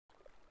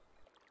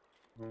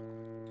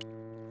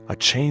A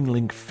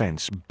chain-link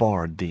fence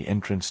barred the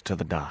entrance to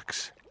the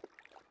docks.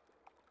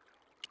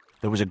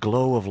 There was a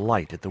glow of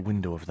light at the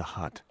window of the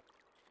hut.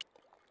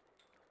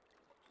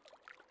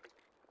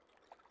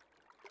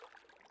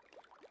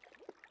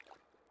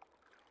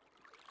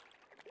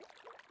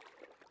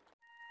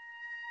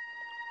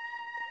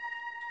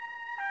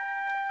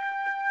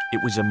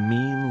 It was a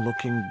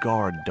mean-looking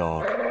guard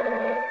dog.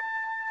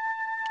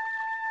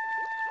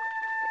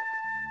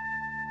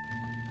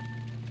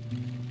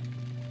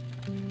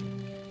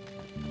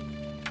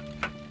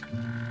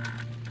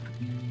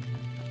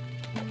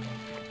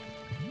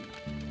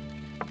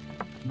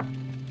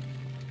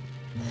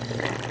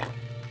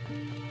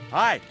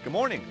 Hi, good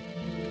morning.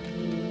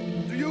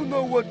 Do you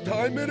know what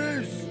time it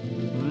is?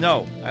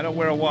 No, I don't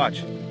wear a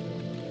watch.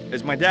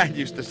 As my dad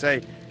used to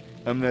say,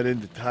 I'm not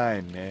into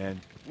time,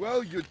 man.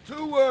 Well, you're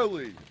too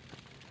early.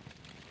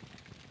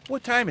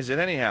 What time is it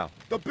anyhow?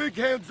 The big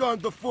hand's on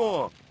the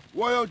floor.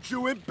 Why aren't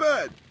you in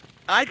bed?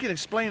 I can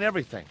explain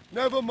everything.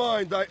 Never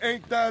mind, I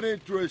ain't that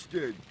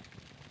interested.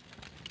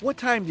 What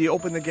time do you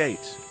open the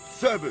gates?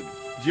 7.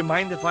 Do you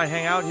mind if I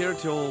hang out here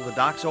till the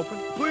docks open?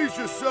 Please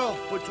yourself,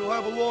 but you'll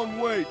have a long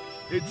wait.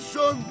 It's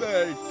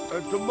Sunday,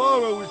 and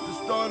tomorrow is the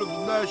start of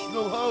the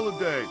national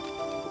holiday.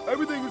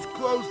 Everything is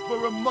closed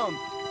for a month.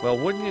 Well,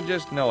 wouldn't you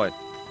just know it?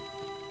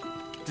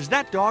 Does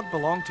that dog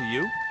belong to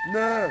you?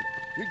 Nah,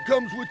 he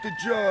comes with the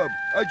job.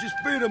 I just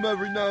feed him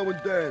every now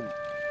and then.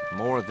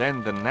 More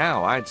then than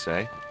now, I'd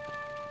say.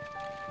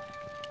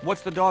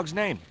 What's the dog's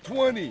name?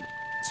 20.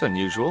 It's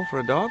unusual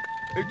for a dog.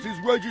 It's his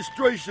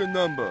registration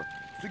number.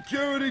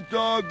 Security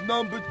dog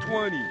number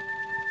 20.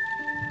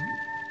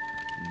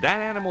 That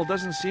animal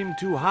doesn't seem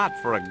too hot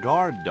for a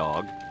guard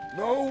dog.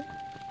 No?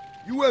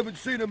 You haven't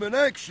seen him in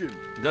action.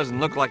 Doesn't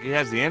look like he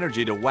has the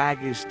energy to wag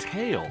his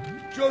tail.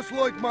 Just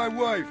like my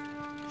wife.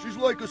 She's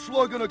like a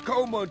slug in a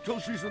coma until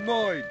she's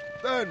annoyed.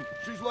 Then,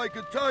 she's like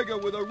a tiger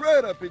with a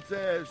rat up its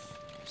ass.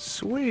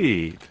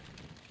 Sweet.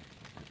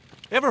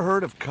 Ever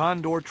heard of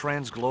Condor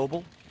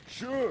Transglobal?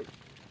 Sure.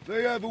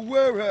 They have a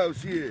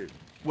warehouse here.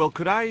 Well,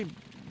 could I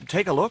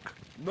take a look?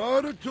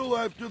 Not until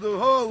after the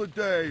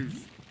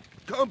holidays.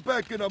 Come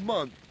back in a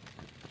month.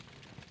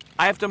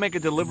 I have to make a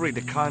delivery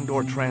to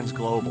Condor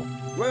Transglobal.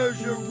 Where's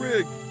your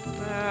rig?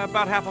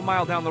 About half a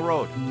mile down the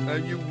road.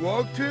 And you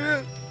walked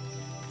here?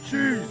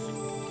 Jeez.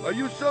 Are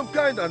you some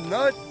kind of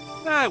nut?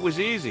 Nah, it was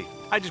easy.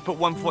 I just put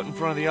one foot in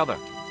front of the other.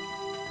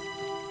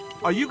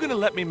 Are you gonna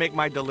let me make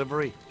my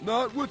delivery?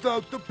 Not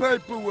without the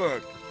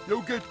paperwork.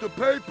 You get the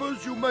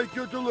papers, you make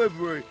your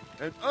delivery,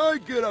 and I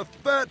get a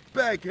fat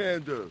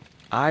backhander.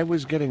 I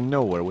was getting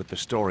nowhere with the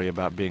story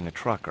about being a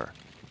trucker.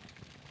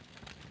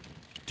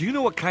 Do you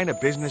know what kind of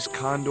business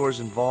Condor's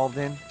involved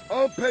in?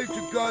 I'm paid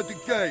to guard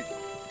the gate.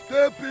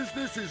 Their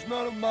business is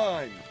none of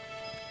mine.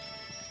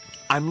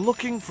 I'm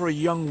looking for a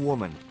young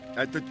woman.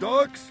 At the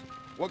docks?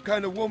 What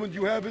kind of woman do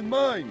you have in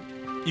mind?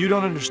 You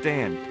don't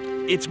understand.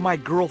 It's my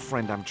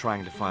girlfriend I'm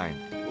trying to find.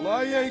 Well,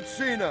 I ain't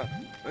seen her.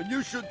 And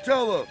you should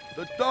tell her,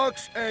 the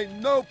docks ain't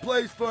no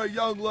place for a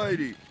young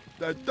lady.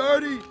 They're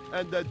dirty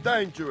and they're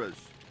dangerous.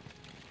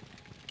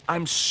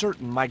 I'm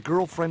certain my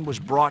girlfriend was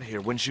brought here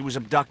when she was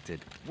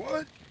abducted.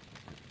 What?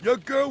 Your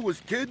girl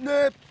was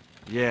kidnapped?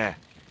 Yeah.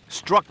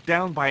 Struck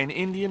down by an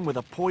Indian with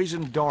a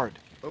poisoned dart.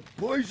 A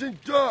poison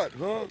dart,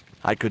 huh?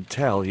 I could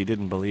tell he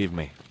didn't believe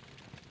me.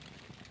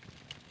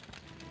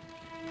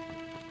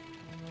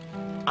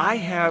 I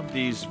have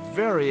these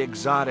very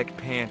exotic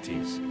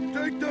panties.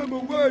 Take them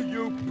away,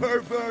 you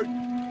pervert!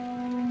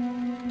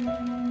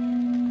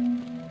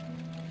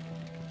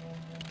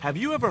 Have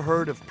you ever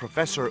heard of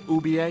Professor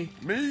Oubier?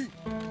 Me?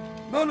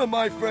 None of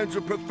my friends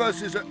are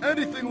professors or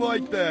anything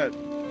like that.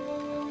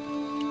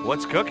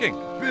 What's cooking?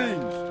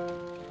 Beans.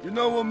 You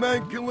know a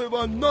man can live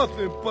on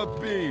nothing but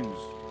beans.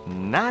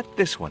 Not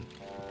this one.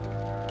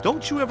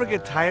 Don't you ever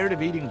get tired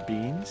of eating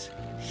beans?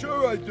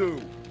 Sure I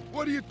do.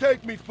 What do you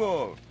take me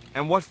for?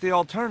 And what's the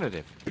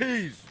alternative?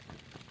 Peas.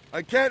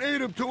 I can't eat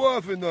them too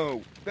often,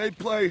 though. They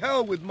play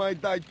hell with my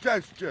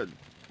digestion.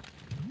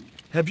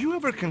 Have you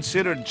ever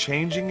considered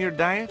changing your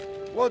diet?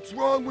 What's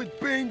wrong with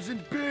beans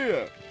and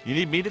beer? You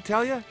need me to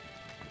tell you?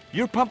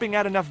 You're pumping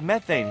out enough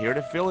methane here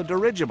to fill a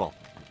dirigible.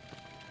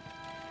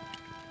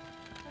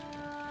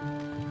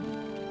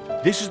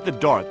 This is the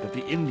dart that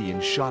the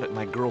Indian shot at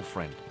my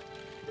girlfriend.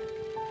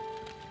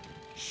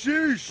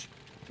 Sheesh.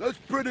 That's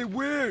pretty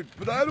weird,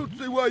 but I don't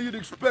see why you'd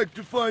expect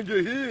to find her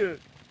here.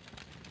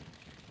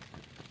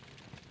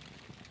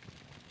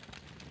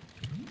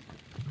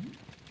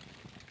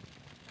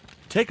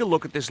 Take a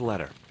look at this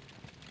letter.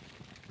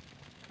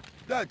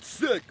 That's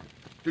sick.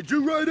 Did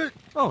you write it?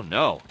 Oh,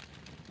 no.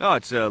 No,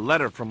 it's a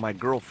letter from my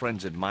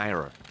girlfriend's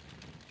admirer.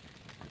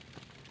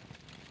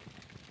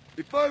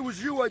 If I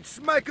was you, I'd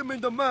smack him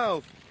in the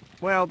mouth.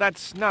 Well,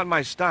 that's not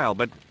my style,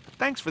 but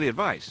thanks for the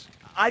advice.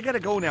 I gotta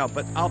go now,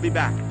 but I'll be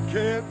back.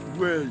 Can't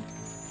wait.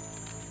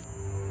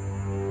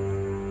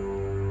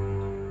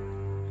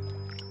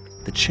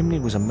 The chimney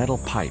was a metal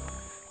pipe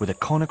with a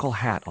conical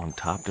hat on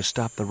top to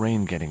stop the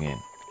rain getting in.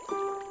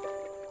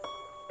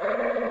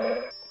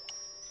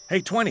 Hey,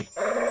 20.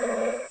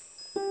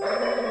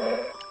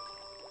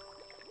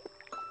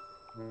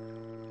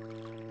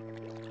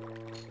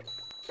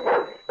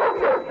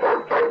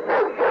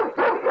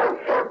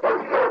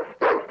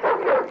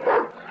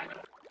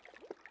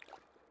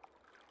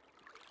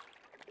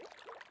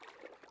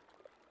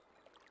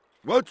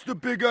 What's the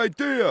big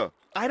idea?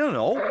 I don't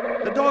know.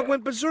 The dog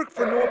went berserk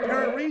for no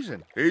apparent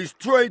reason. He's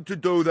trained to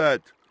do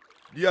that.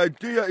 The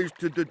idea is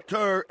to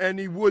deter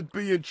any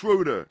would-be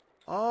intruder.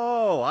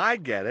 Oh, I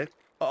get it.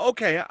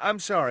 Okay, I'm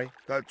sorry.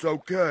 That's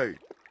okay.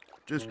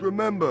 Just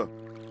remember,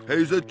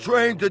 he's a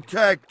trained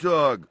attack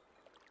dog.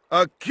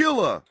 A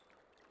killer.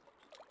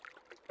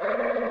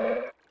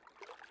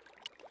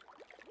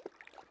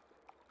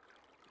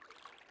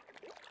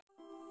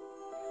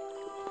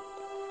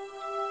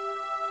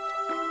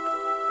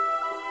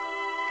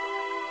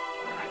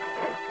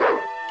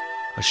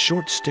 A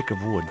short stick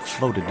of wood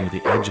floated near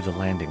the edge of the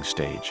landing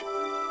stage.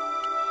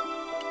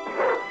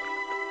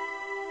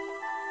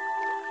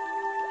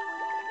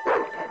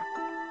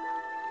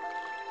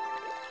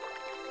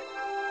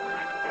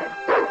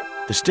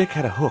 The stick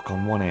had a hook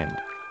on one end.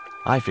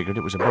 I figured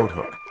it was a boat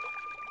hook,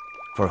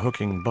 for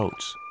hooking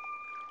boats.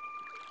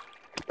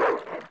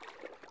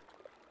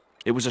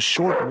 It was a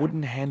short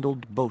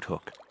wooden-handled boat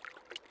hook.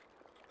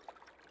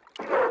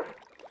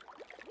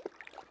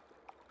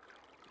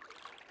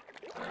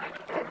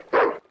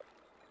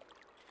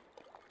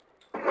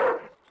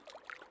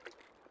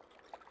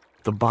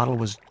 The bottle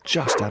was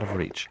just out of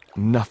reach.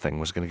 Nothing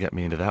was going to get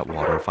me into that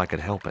water if I could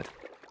help it.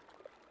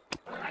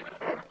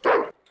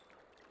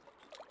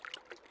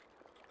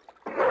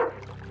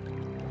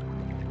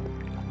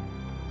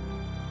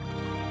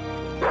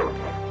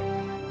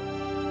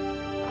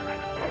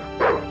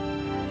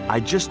 I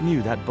just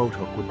knew that boat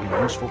hook would be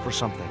useful for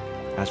something.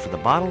 As for the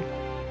bottle,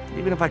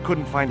 even if I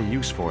couldn't find a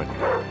use for it,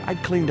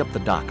 I'd cleaned up the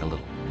dock a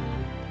little.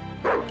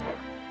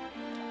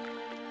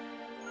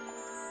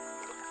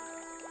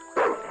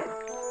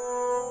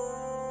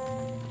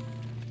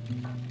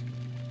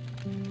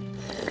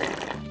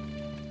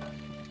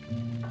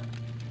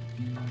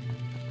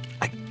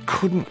 I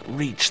couldn't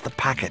reach the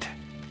packet.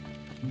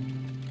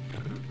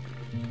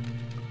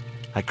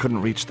 I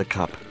couldn't reach the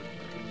cup.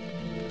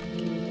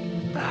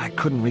 I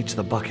couldn't reach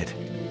the bucket.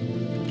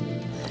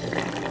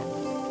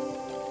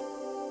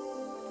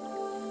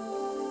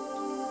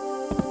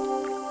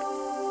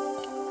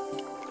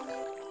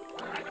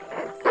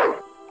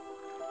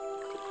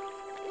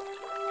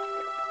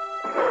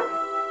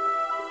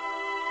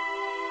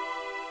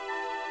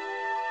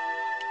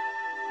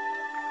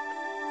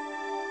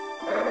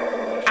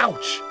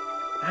 Ouch!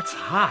 That's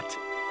hot.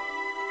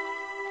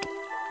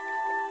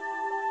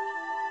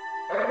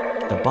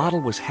 The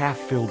bottle was half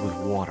filled with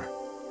water.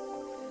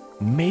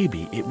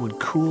 Maybe it would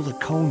cool the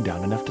cone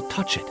down enough to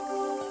touch it.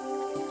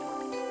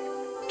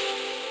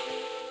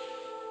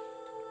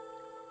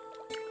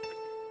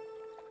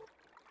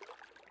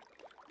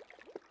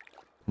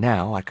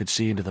 Now I could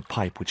see into the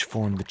pipe which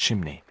formed the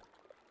chimney.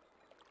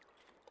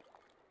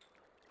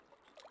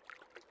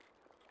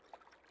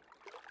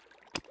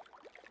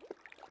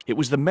 It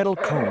was the metal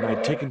cone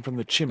I'd taken from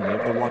the chimney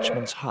of the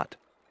watchman's hut.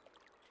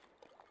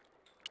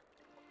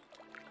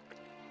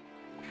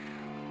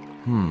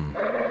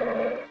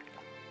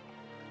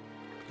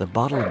 The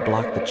bottle had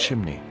blocked the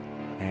chimney,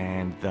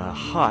 and the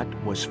hut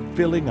was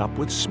filling up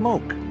with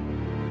smoke.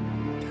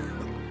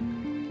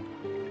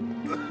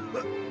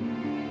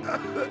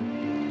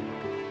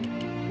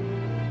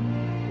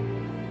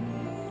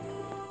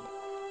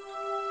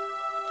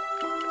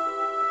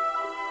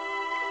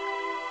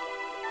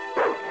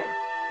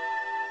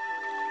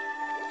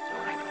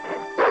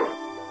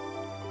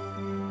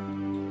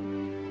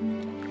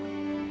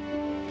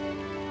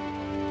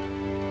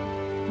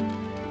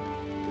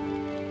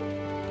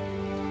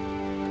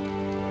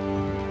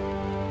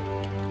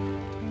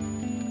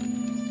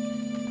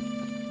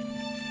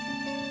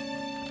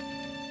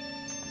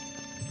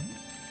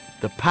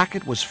 The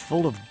packet was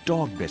full of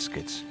dog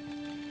biscuits.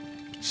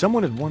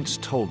 Someone had once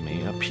told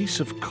me a piece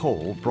of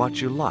coal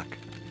brought you luck.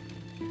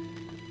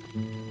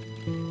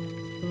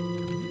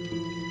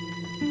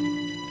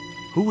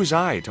 Who was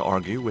I to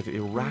argue with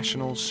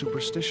irrational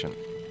superstition?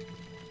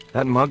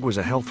 That mug was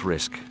a health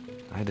risk.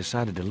 I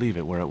decided to leave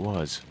it where it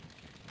was.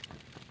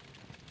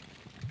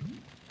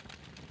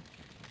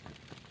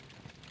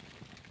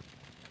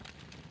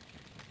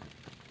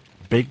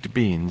 Baked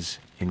beans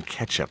in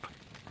ketchup.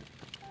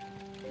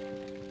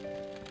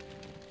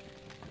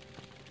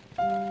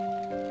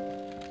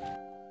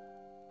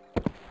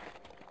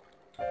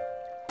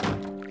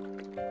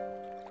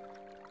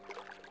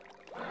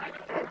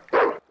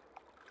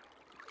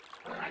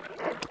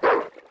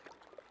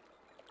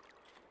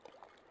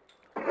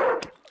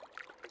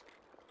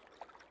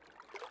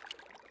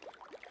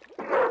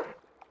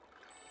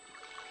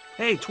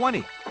 Hey,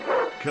 20.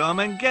 Come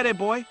and get it,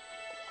 boy.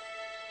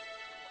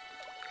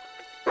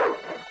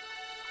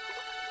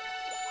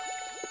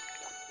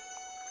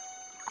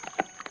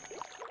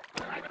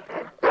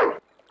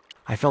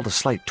 I felt a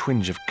slight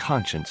twinge of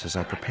conscience as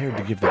I prepared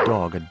to give the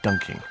dog a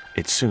dunking.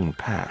 It soon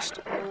passed.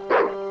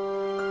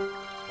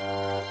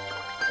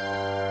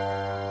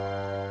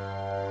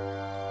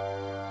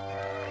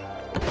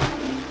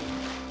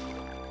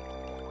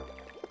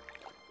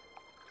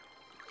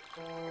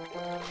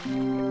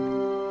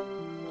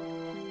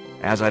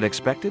 As I'd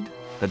expected,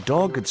 the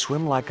dog could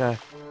swim like a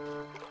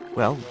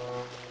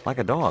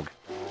dog.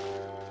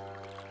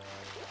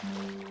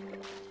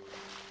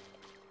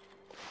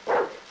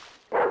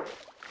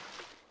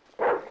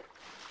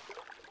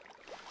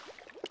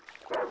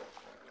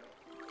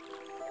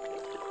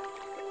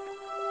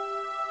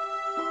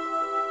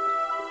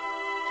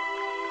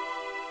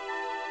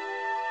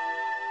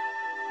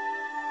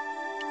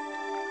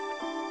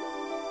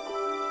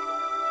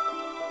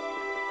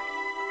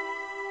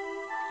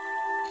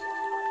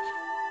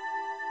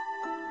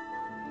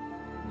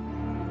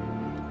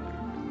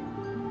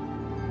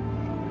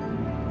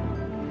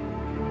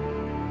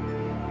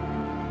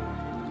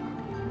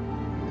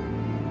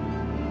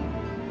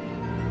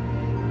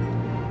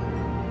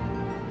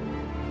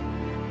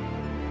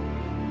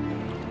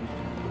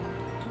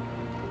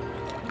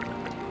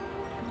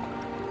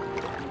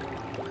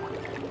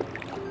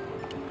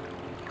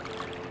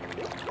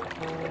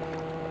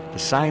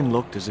 sign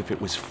looked as if it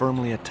was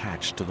firmly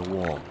attached to the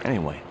wall.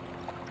 Anyway,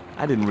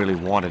 I didn't really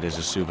want it as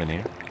a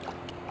souvenir.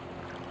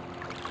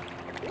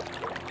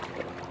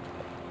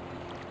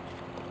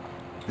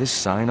 This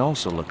sign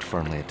also looked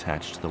firmly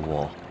attached to the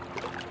wall.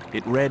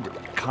 It read,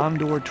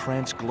 Condor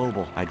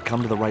Transglobal. I'd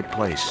come to the right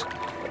place.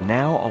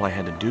 Now all I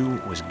had to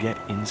do was get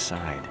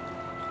inside.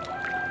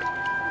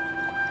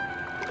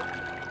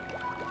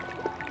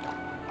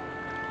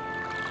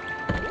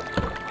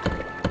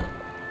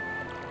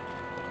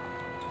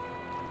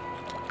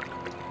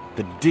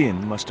 The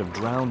din must have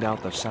drowned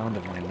out the sound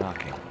of my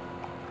knocking.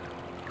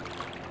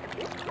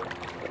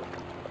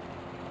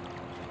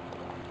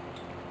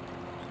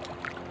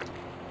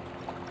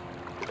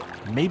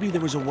 Maybe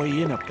there was a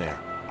way in up there.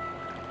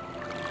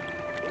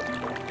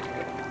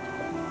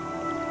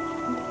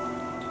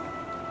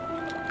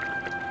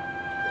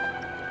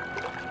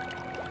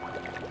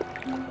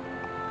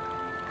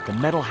 The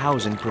metal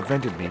housing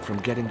prevented me from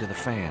getting to the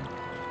fan.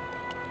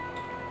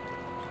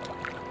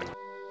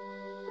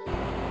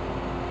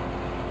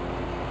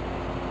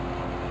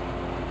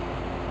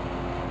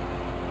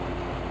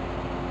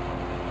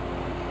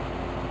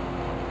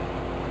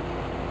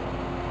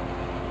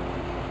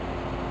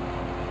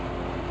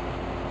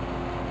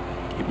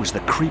 It was the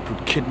creep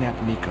who'd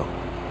kidnapped Miko,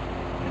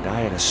 and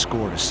I had a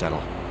score to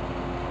settle.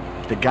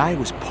 The guy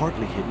was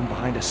partly hidden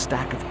behind a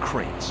stack of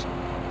crates.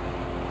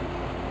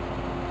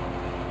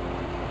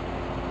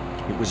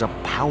 It was a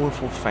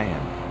powerful fan.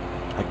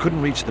 I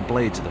couldn't reach the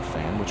blades of the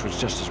fan, which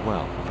was just as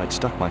well. If I'd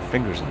stuck my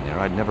fingers in there,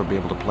 I'd never be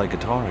able to play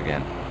guitar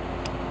again.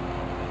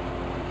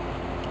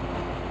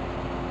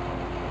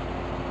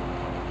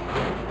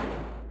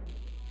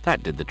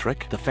 That did the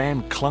trick. The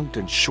fan clunked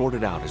and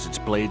shorted out as its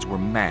blades were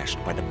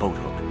mashed by the boat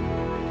hook.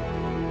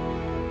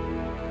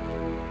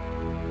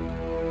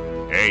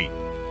 Hey,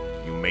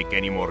 you make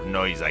any more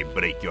noise, I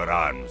break your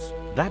arms.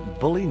 That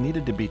bully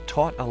needed to be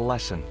taught a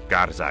lesson.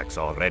 Garzak's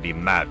already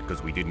mad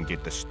because we didn't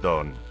get the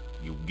stone.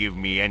 You give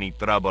me any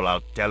trouble,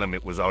 I'll tell him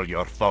it was all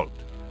your fault.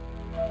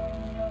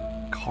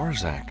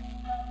 Karzak?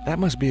 That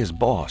must be his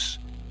boss.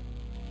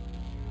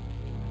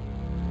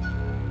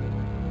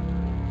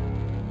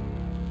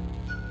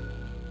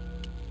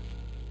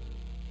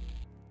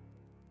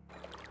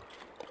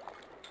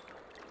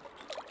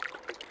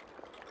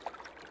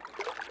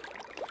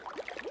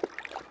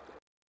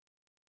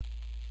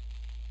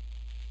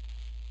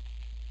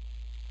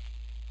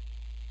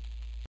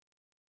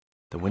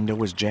 The window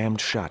was jammed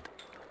shut.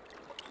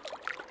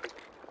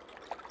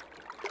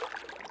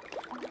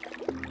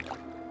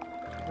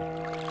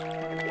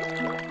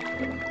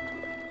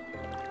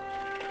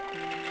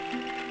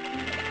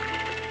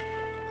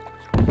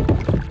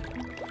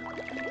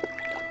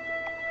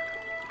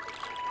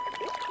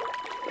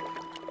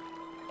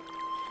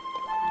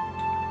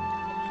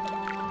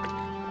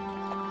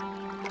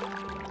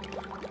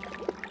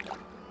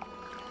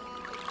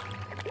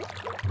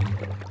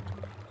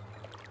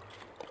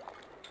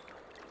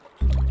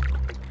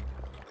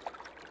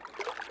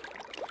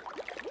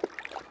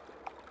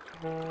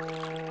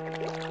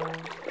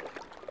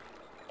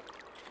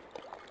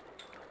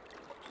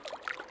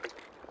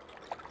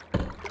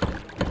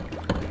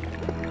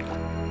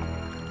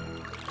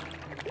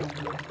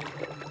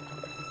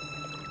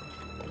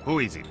 Who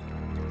is it?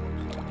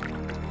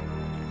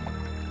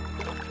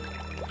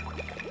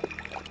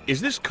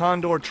 Is this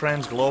Condor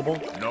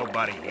Transglobal?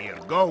 Nobody here.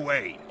 Go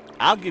away.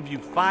 I'll give you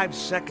 5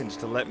 seconds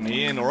to let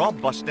me in, or I'll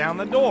bust down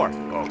the door.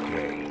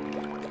 Okay.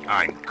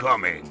 I'm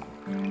coming.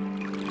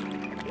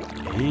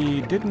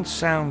 He didn't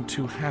sound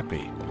too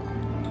happy.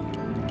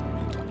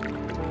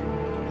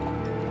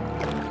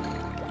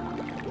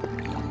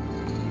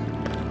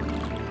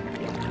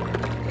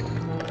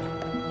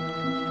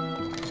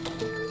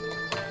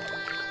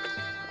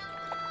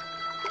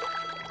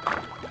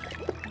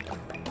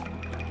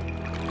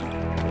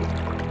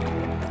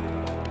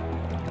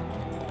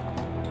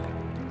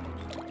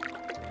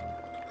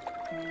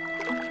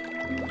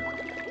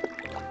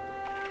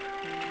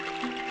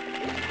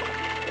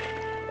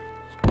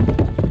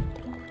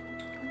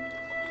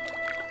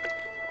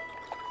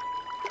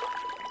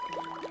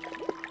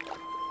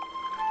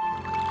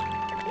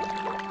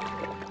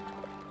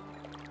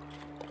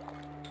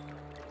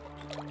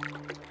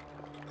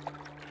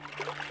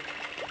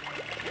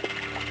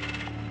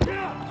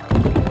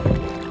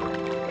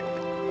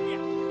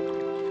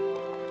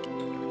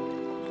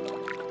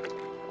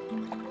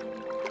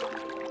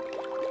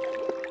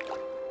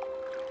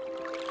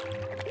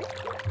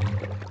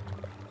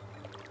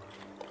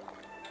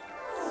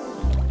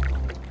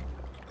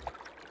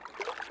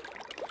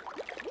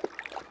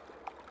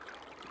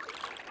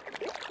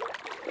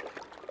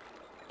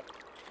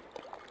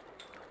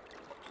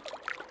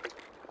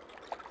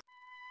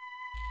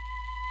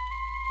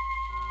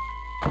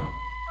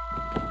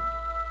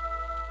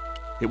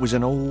 It was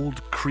an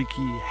old,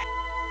 creaky...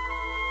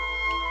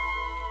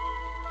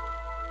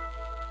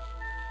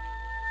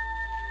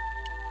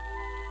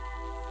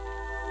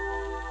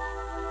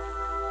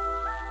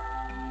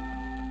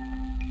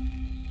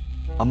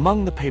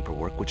 Among the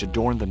paperwork which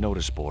adorned the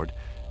notice board,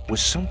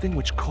 was something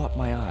which caught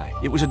my eye.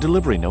 It was a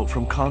delivery note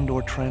from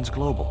Condor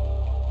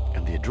Transglobal,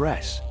 and the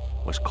address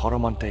was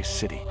Coromante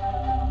City.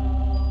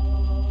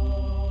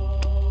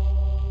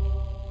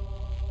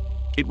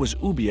 It was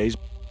Ubier's.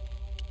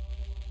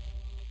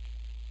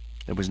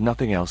 There was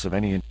nothing else of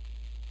any.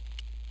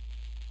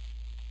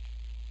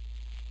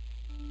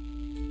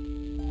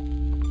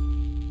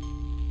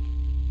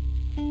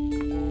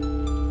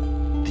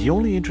 The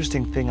only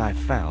interesting thing I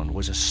found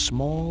was a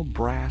small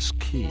brass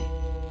key.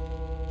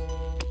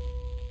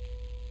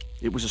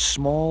 It was a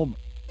small...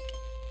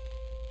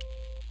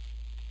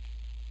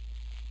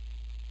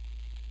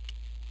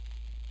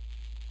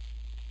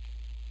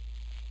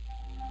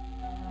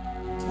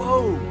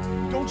 Whoa!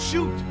 Don't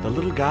shoot! The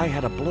little guy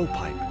had a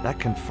blowpipe. That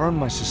confirmed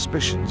my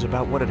suspicions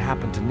about what had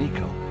happened to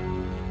Nico.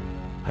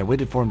 I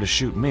waited for him to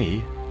shoot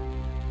me,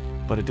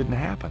 but it didn't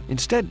happen.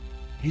 Instead,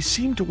 he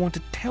seemed to want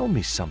to tell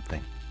me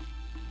something.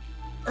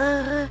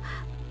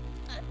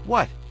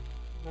 What?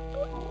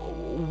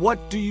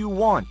 What do you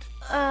want?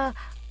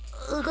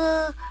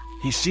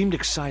 He seemed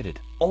excited,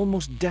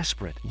 almost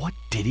desperate. What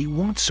did he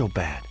want so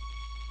bad?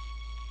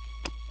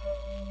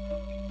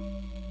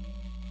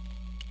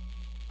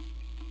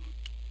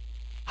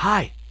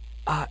 Hi.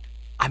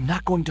 I'm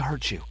not going to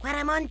hurt you.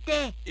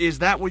 Quaramonte! Is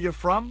that where you're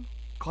from?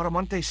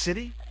 Coromante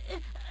City?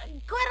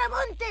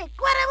 Quaramonte!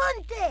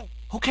 Quaramonte!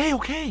 Okay,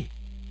 okay.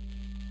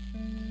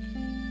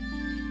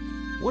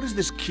 What does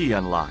this key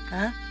unlock?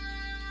 Huh?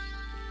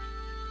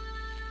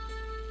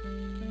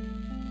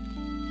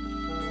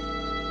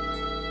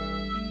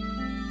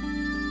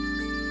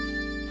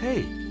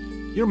 Hey,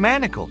 you're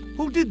manacled.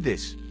 Who did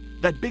this?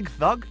 That big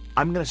thug?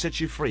 I'm gonna set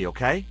you free,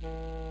 okay?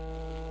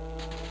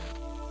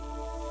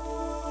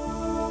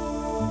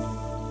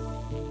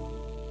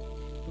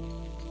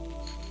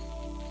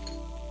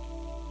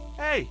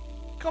 Hey,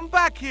 come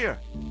back here!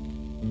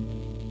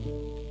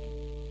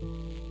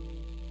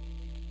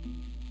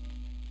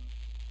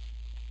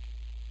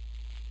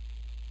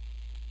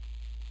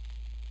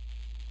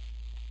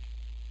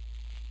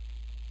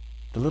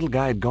 The little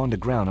guy had gone to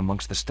ground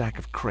amongst the stack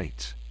of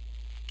crates.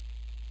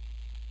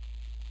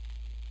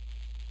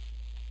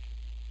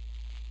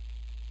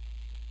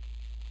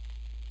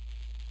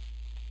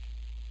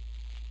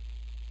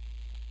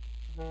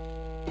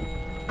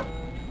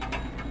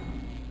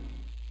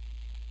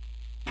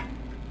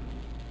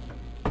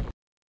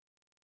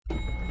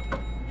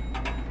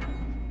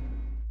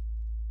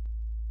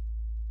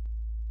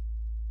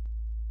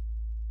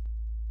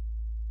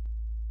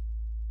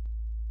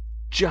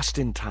 Just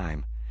in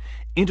time.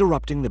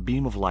 Interrupting the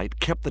beam of light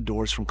kept the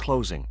doors from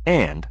closing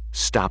and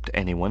stopped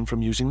anyone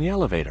from using the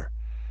elevator.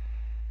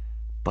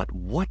 But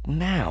what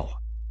now?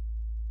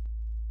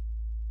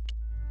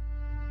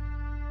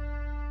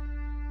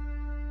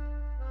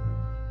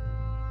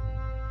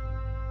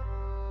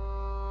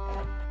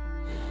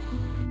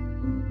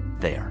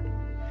 There.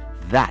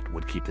 That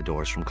would keep the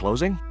doors from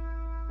closing.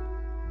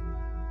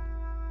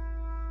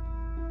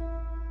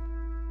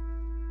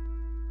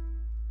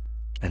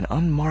 An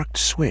unmarked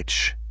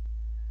switch.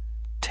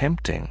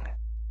 Tempting.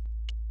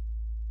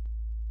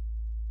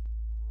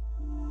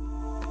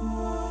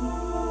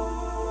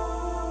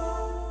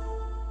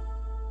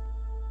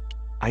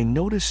 I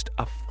noticed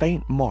a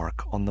faint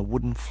mark on the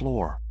wooden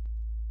floor.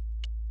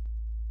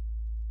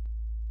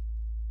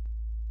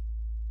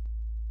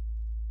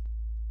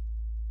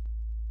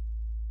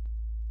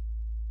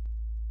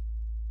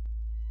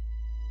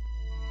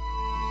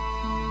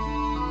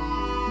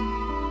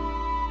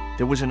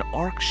 There was an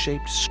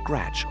arc-shaped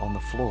scratch on the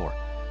floor,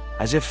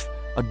 as if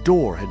a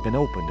door had been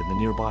opened in the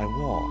nearby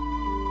wall.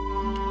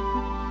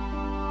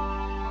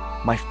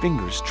 My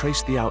fingers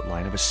traced the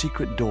outline of a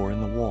secret door in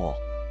the wall.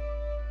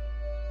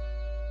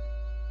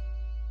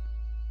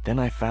 Then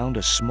I found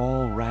a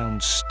small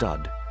round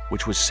stud,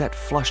 which was set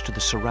flush to the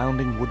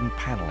surrounding wooden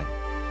paneling.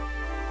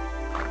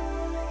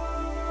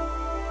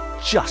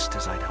 Just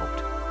as I'd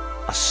hoped.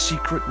 A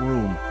secret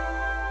room.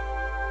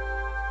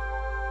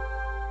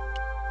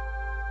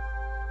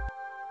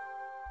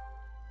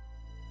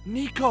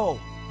 Nico!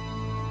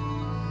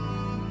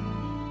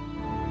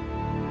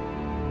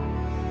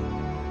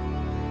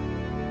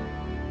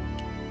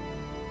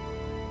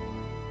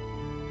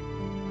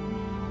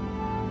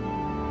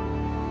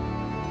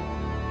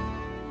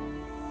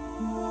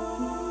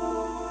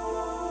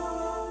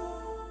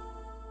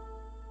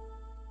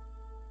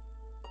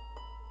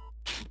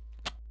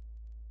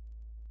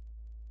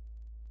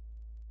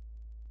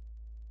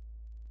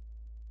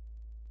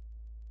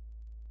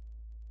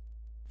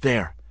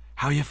 There.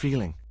 How are you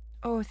feeling?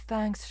 Oh,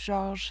 thanks,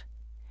 Georges.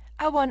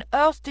 How on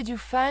earth did you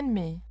find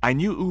me? I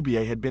knew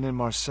Ubier had been in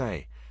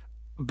Marseille.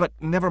 But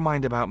never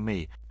mind about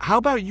me. How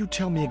about you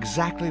tell me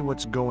exactly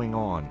what's going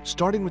on,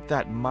 starting with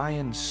that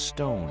Mayan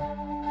stone?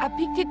 I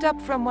picked it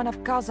up from one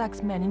of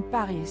Karzak's men in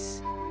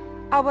Paris.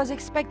 I was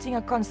expecting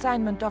a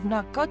consignment of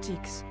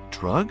narcotics.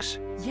 Drugs?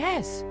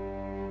 Yes.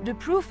 The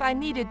proof I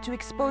needed to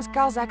expose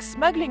Karzak's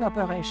smuggling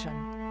operation.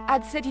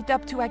 I'd set it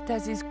up to act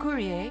as his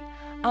courier,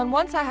 and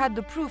once I had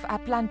the proof, I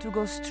planned to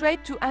go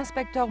straight to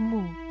Inspector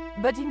Mou.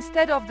 But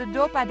instead of the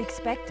dope I'd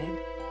expected,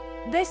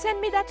 They sent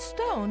me that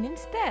stone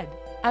instead.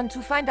 And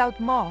to find out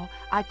more,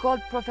 I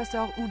called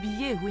Professor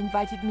Oublier, who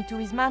invited me to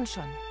his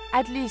mansion.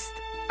 At least,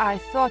 I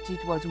thought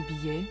it was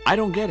Oublier. I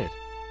don't get it.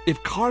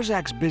 If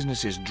Karzak's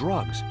business is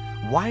drugs,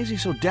 why is he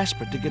so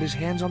desperate to get his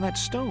hands on that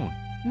stone?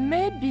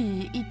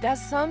 Maybe it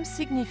has some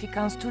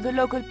significance to the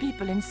local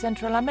people in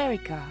Central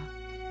America.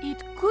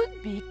 It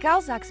could be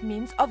Karzak's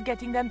means of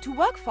getting them to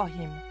work for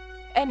him.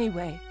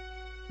 Anyway,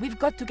 we've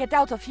got to get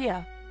out of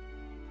here.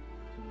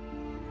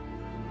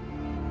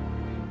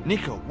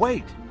 Nico,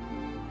 wait!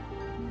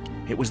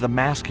 It was the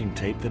masking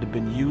tape that had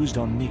been used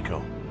on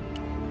Nico.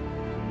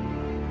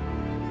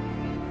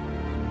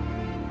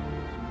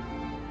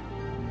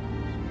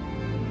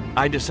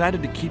 I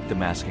decided to keep the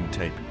masking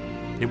tape.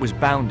 It was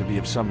bound to be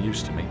of some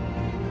use to me.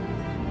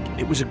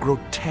 It was a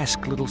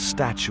grotesque little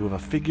statue of a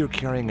figure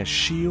carrying a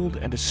shield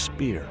and a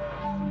spear.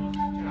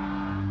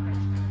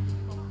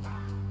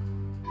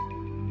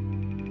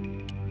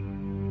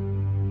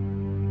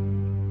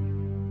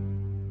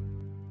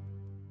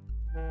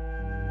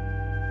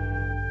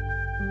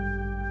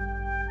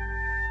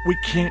 We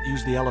can't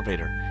use the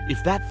elevator.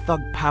 If that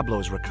thug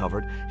Pablo's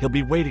recovered, he'll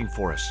be waiting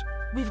for us.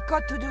 We've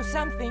got to do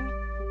something.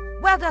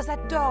 Where does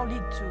that door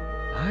lead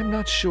to? I'm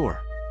not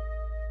sure.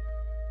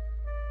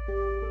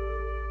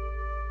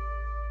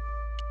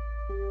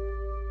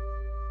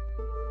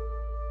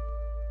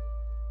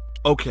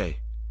 Okay,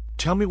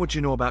 tell me what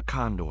you know about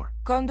Condor.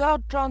 Condor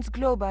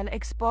Transglobal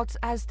exports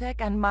Aztec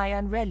and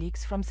Mayan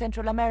relics from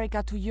Central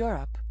America to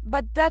Europe.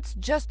 But that's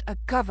just a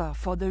cover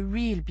for the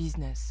real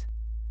business.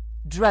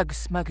 Drug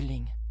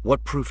smuggling.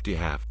 What proof do you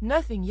have?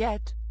 Nothing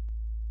yet.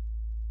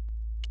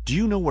 Do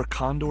you know where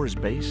Condor is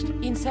based?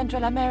 In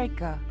Central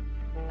America.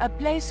 A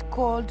place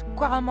called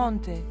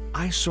Quaramonte.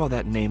 I saw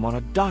that name on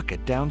a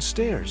docket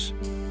downstairs.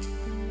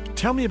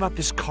 Tell me about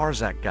this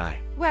Karzak guy.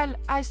 Well,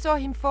 I saw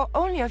him for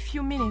only a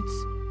few minutes,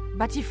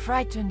 but he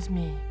frightens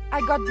me.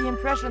 I got the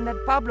impression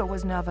that Pablo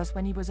was nervous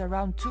when he was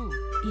around too.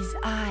 His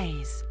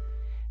eyes,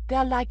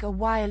 they're like a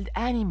wild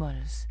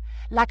animal's,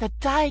 like a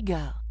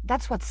tiger.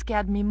 That's what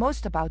scared me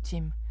most about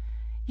him.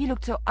 He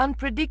looked so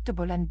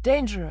unpredictable and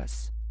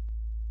dangerous.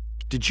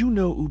 Did you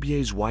know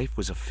Oubier's wife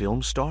was a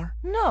film star?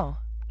 No,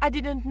 I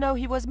didn't know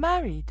he was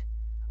married.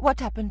 What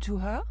happened to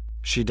her?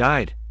 She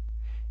died.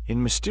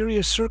 In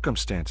mysterious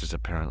circumstances,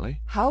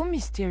 apparently. How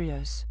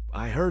mysterious?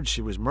 I heard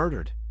she was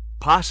murdered.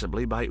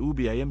 Possibly by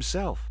Oubier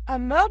himself. A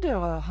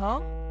murderer,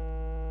 huh?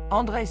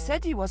 André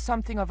said he was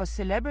something of a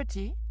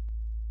celebrity.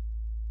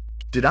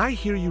 Did I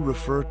hear you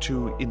refer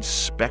to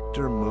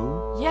Inspector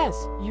Moo? Yes,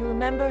 you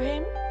remember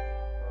him?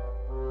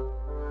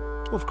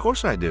 Of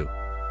course I do.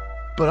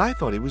 But I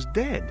thought he was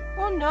dead.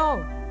 Oh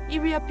no, he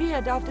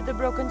reappeared after the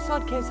broken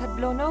sword case had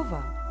blown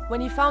over. When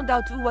he found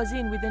out who was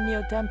in with the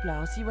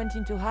Neo-Templars, he went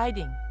into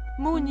hiding.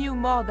 Moo knew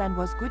more than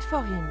was good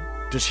for him.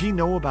 Does he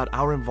know about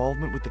our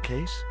involvement with the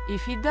case?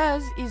 If he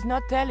does, he's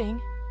not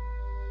telling.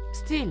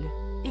 Still,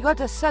 he got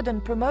a sudden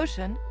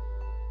promotion.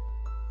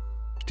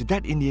 Did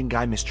that Indian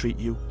guy mistreat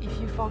you? If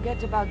you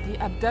forget about the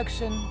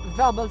abduction,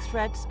 verbal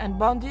threats, and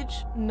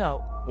bondage,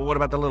 no. Well, what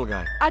about the little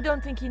guy? I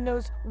don't think he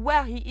knows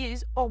where he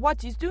is or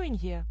what he's doing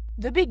here.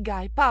 The big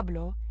guy,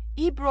 Pablo,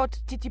 he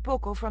brought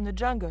Titipoco from the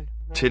jungle.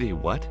 Titty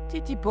what?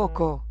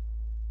 Titipoco.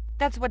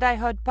 That's what I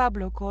heard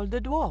Pablo call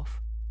the dwarf.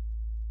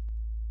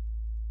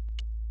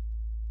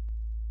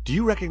 Do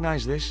you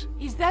recognize this?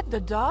 Is that the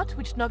dart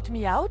which knocked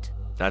me out?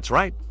 That's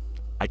right.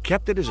 I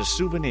kept it as a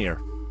souvenir.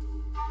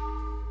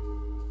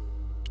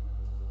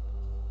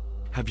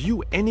 Have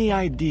you any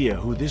idea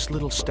who this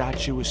little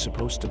statue is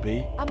supposed to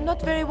be? I'm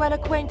not very well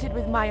acquainted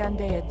with Mayan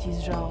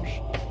deities, Georges.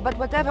 But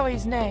whatever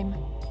his name,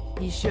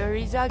 he sure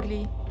is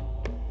ugly.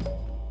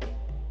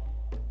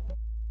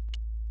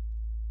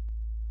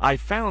 I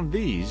found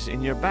these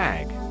in your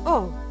bag.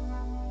 Oh,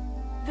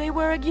 they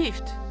were a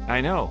gift.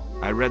 I know.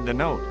 I read the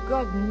note.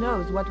 God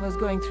knows what was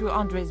going through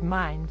André's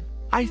mind.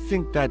 I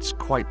think that's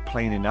quite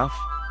plain enough.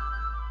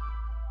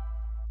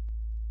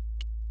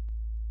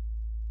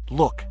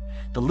 Look,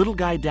 the little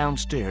guy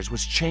downstairs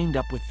was chained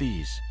up with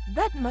these.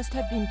 That must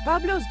have been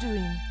Pablo's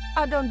doing.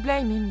 I don't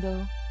blame him,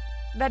 though.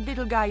 That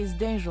little guy is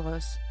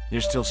dangerous.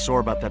 You're still sore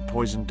about that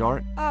poisoned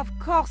dart? Of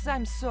course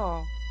I'm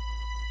sore.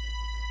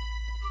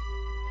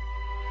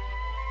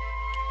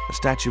 The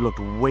statue looked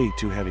way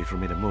too heavy for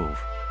me to move.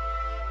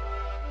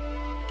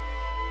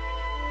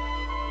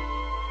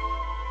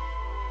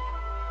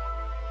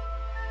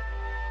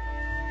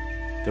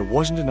 There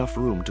wasn't enough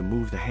room to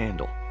move the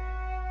handle.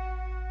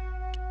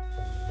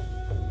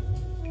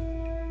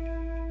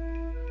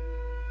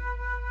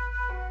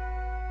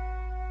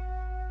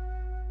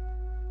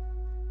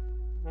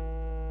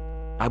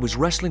 I was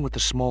wrestling with the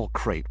small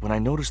crate when I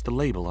noticed the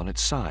label on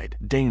its side.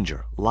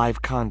 Danger.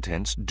 Live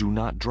contents do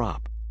not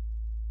drop.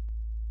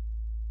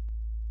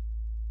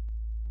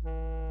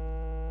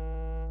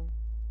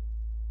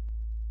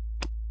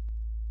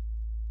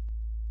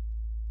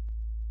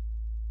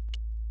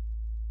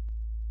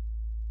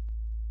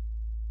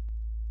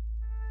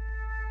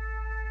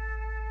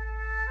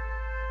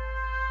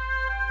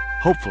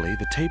 Hopefully,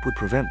 the tape would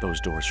prevent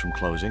those doors from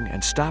closing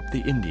and stop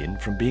the Indian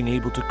from being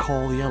able to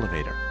call the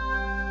elevator.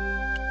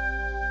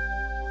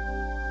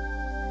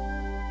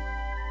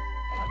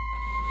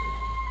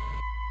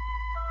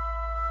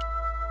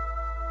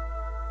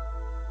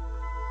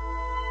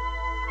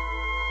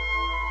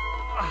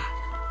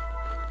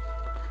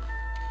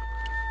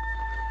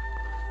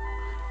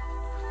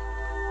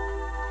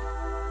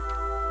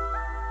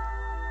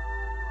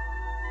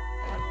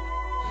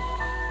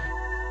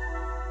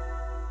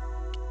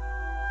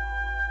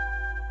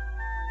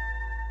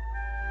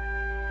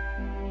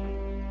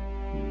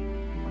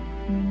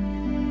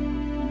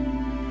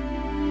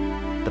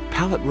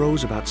 The pallet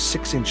rose about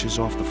 6 inches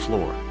off the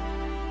floor,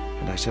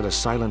 and I said a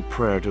silent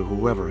prayer to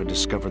whoever had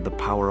discovered the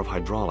power of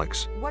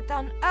hydraulics. What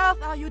on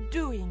earth are you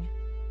doing?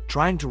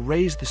 Trying to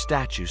raise the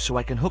statue so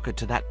I can hook it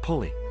to that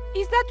pulley.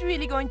 Is that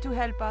really going to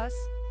help us?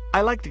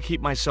 I like to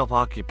keep myself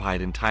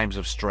occupied in times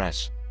of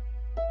stress.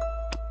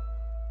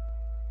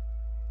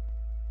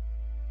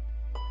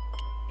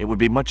 It would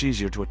be much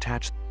easier to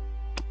attach.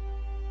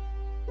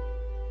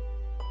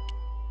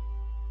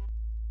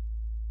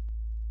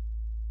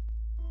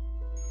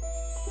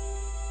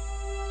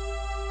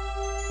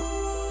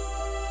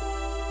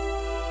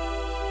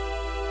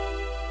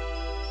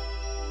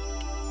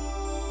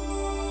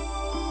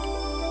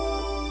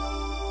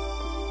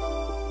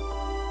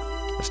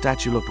 The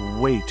statue looked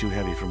way too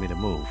heavy for me to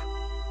move.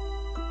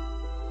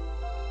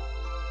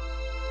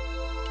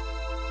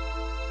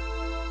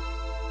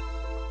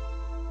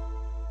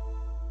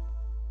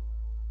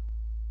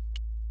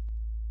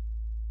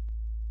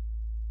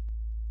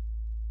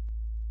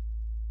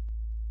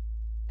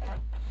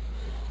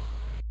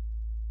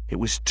 It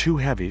was too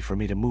heavy for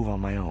me to move on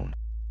my own.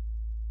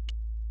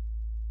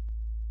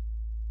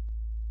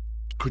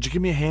 Could you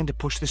give me a hand to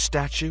push this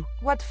statue?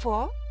 What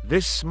for?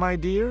 This, my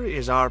dear,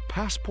 is our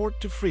passport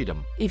to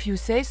freedom. If you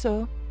say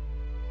so,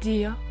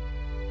 dear.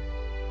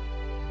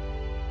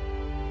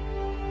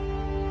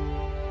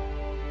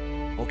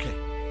 Okay,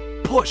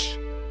 push!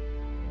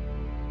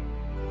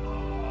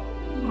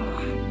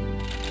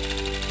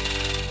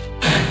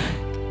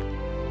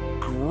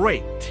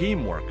 Great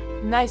teamwork.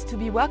 Nice to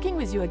be working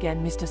with you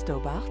again, Mr.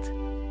 Stobart.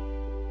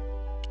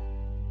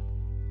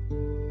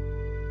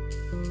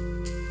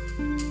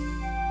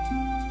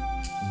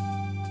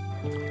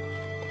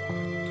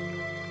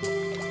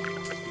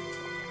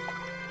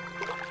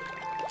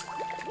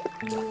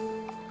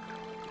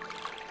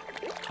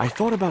 I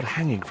thought about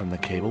hanging from the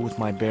cable with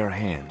my bare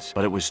hands,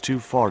 but it was too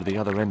far to the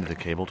other end of the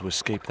cable to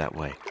escape that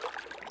way.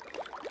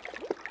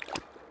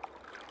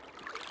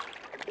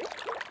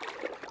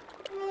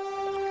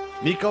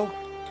 Nico,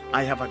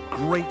 I have a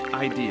great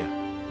idea.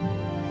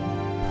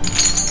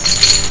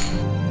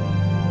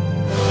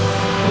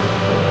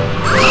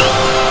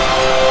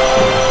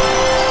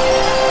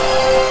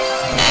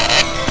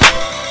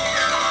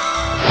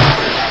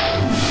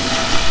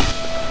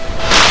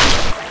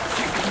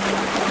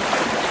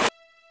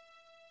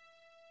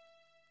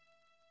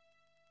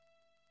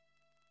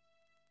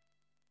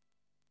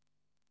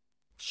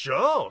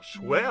 George,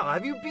 where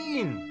have you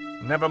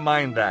been? Never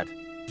mind that.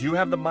 Do you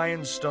have the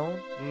Mayan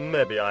stone?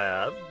 Maybe I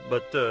have,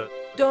 but,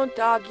 Don't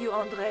argue,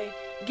 André.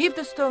 Give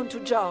the stone to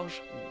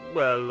George.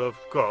 well, of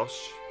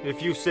course.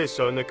 If you say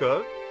so,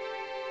 Nicole.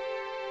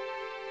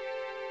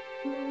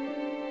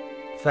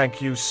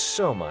 Thank you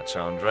so much,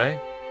 André.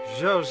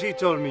 George, he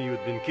told me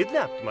you'd been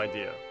kidnapped, my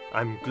dear.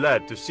 I'm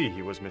glad to see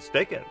he was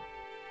mistaken.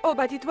 Oh,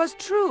 but it was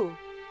true.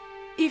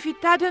 If it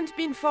hadn't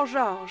been for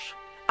George,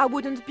 I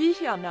wouldn't be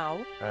here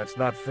now. It's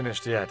not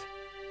finished yet.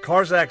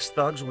 Karzak's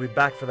thugs will be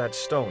back for that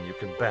stone, you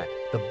can bet.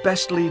 The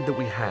best lead that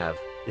we have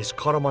is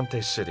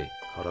Coromonte City.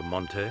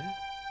 Coromonte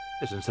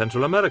is in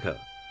Central America.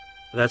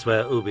 That's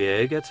where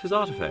Ubier gets his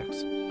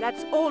artifacts.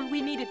 That's all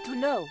we needed to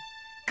know.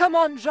 Come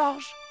on,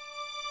 George.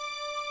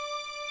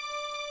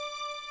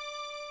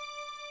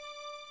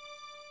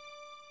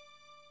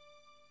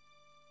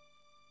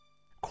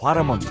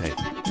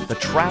 Quaramonte, the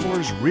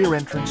traveler's rear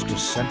entrance to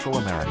Central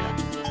America.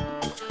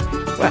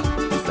 Well,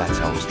 that's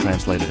how it was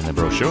translated in the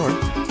brochure.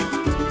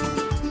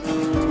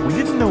 We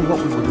didn't know what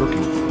we were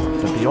looking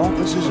for, but the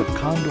offices of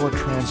Condor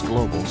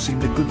Transglobal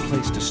seemed a good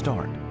place to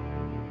start.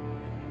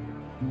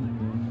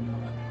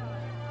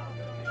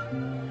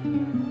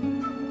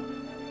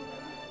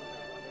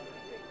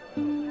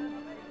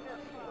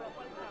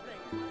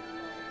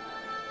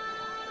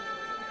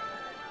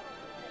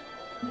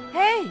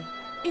 Hey,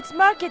 it's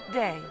market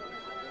day.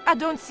 I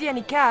don't see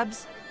any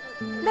cabs.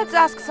 Let's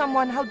ask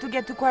someone how to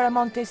get to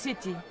Quaramonte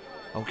City.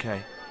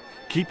 Okay.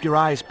 Keep your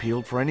eyes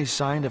peeled for any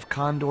sign of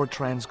Condor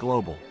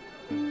Transglobal.